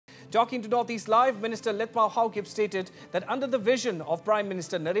Talking to Northeast Live, Minister Letpao Haokip stated that under the vision of Prime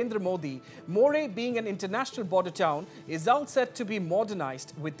Minister Narendra Modi, Moreh, being an international border town, is all set to be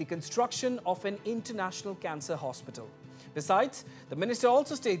modernized with the construction of an international cancer hospital. Besides, the minister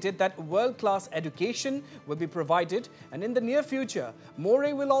also stated that world-class education will be provided, and in the near future,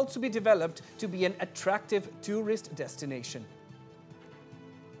 Moreh will also be developed to be an attractive tourist destination.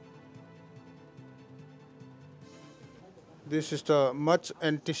 This is the much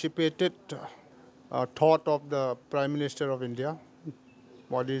anticipated thought of the Prime Minister of India,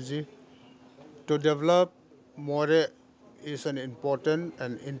 Modi ji. To develop Moreh is an important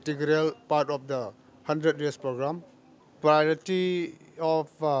and integral part of the 100 Years program. Priority of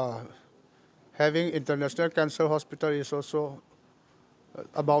having International Cancer Hospital is also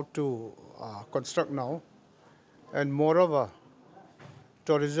about to construct now. And moreover,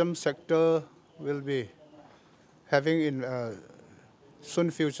 tourism sector will be having in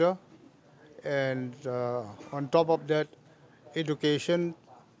soon future, and on top of that, education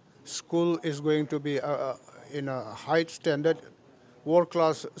school is going to be in a high standard.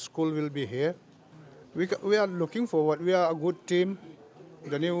 World-class school will be here. We are looking forward. We are a good team.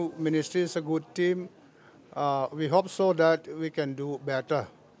 The new ministry is a good team. We hope so that we can do better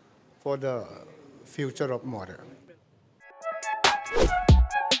for the future of Moreh.